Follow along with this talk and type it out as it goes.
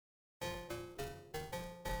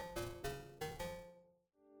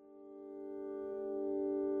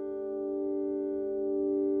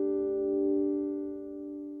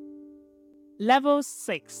Level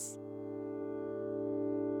 6.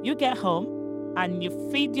 You get home and you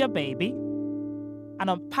feed your baby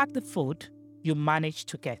and unpack the food you managed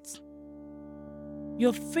to get.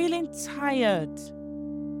 You're feeling tired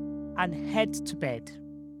and head to bed.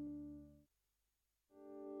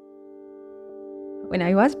 When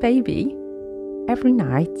I was baby, every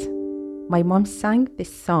night, my mom sang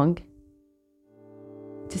this song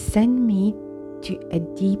to send me to a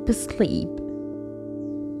deep sleep.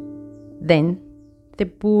 Then the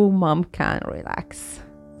poor mom can relax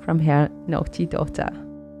from her naughty daughter.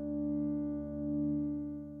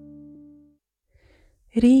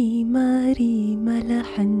 ريما ريما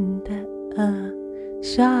لحن دقة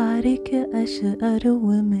شعرك أشقر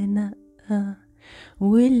ومنقة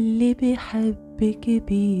واللي بيحبك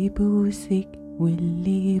بيبوسك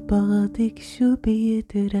واللي بغضك شو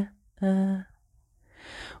بيترقى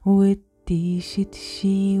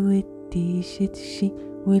والتيشتشي والتيشتشي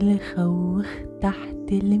والخوخ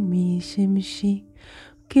تحت المشمشي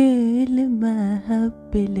كل ما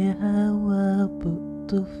هب الهوا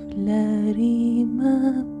بقطف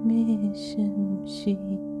لريما مشمشي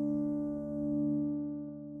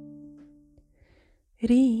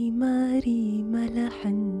ريما ريما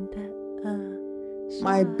لحن دقة.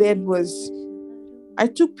 My bed was, I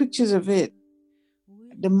took pictures of it.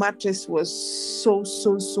 The mattress was so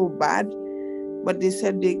bad, but they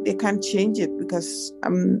said they can't change it because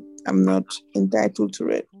I'm not entitled to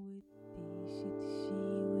it.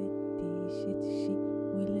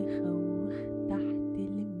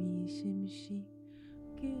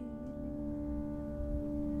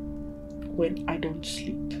 When I don't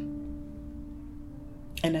sleep,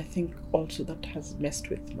 and I think also that has messed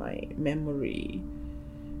with my memory,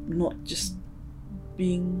 not just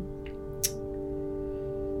being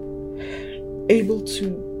able to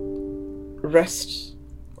rest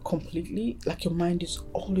completely, like your mind is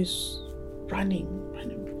always running.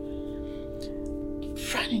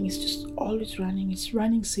 It's just always running. It's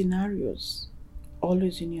running scenarios,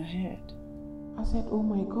 always in your head. I said, oh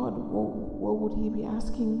my God, what would he be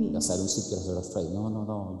asking me? Yes, I don't sleep because they're afraid. No,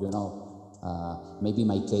 maybe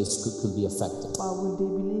my case could be affected. Will they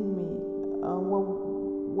believe me?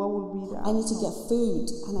 What would be that? I need to get food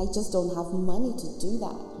and I just don't have money to do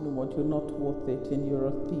that. You know what, you're not worth it and you're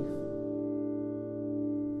a thief.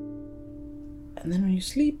 And then when you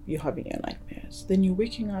sleep, you're having your nightmares. Then you're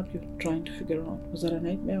waking up, you're trying to figure out, was that a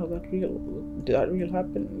nightmare or that real? Did that really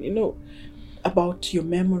happen? You know, about your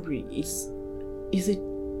memory, is it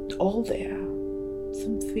all there?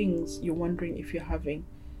 Some things you're wondering if you're having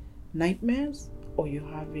nightmares or you're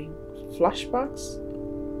having flashbacks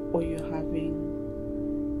or you're having,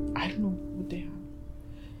 I don't know what they are.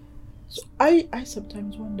 So I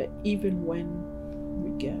sometimes wonder, even when we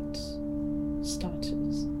get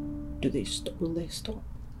starters, do they stop? Will they stop?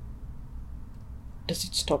 Does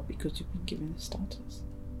it stop because you've been given the starters?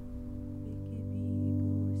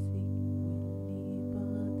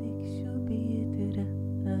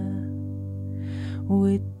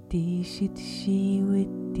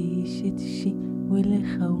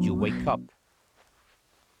 You wake up.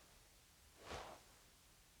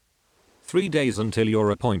 3 days until your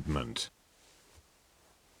appointment.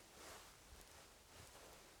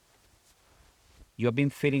 You have been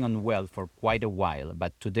feeling unwell for quite a while,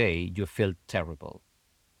 but today you feel terrible.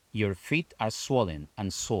 Your feet are swollen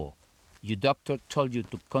and sore. Your doctor told you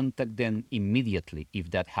to contact them immediately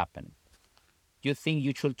if that happened. You think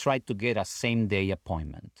you should try to get a same-day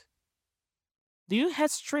appointment. Do you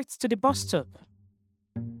head straight to the bus stop?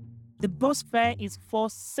 The bus fare is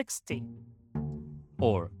 $4.60.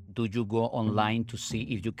 Or do you go online to see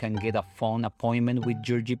if you can get a phone appointment with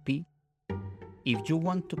your GP? If you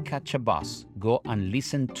want to catch a bus, go and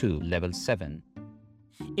listen to Level 7.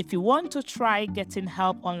 If you want to try getting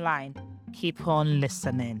help online, keep on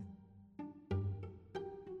listening.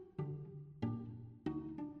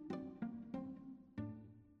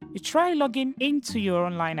 You try logging into your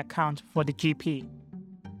online account for the GP,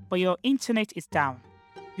 but your internet is down.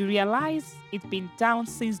 You realize it's been down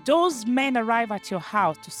since those men arrived at your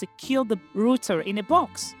house to secure the router in a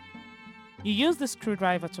box. You use the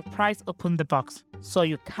screwdriver to prise open the box so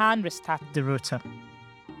you can restart the router.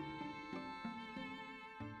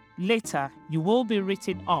 Later, you will be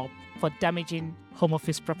written up for damaging home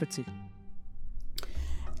office property.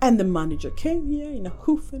 And the manager came here in a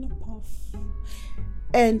hoof and a puff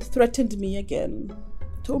and threatened me again.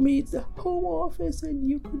 Told me it's the home office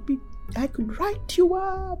and I could write you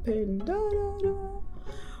up and da da da.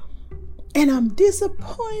 And I'm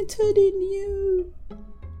disappointed in you.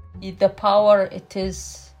 The power it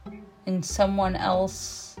is in someone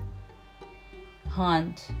else's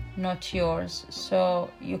hand, not yours. So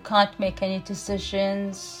you can't make any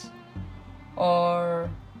decisions or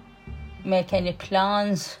make any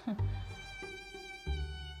plans.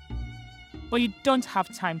 But you don't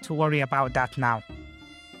have time to worry about that now.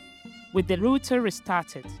 With the router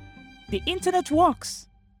restarted, the internet works.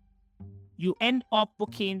 You end up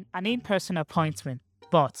booking an in-person appointment,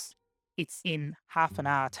 but it's in half an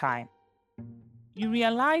hour time. You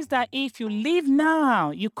realize that if you leave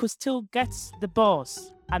now, you could still get the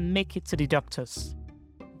bus and make it to the doctors.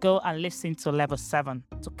 Go and listen to level 7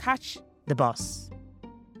 to catch the bus.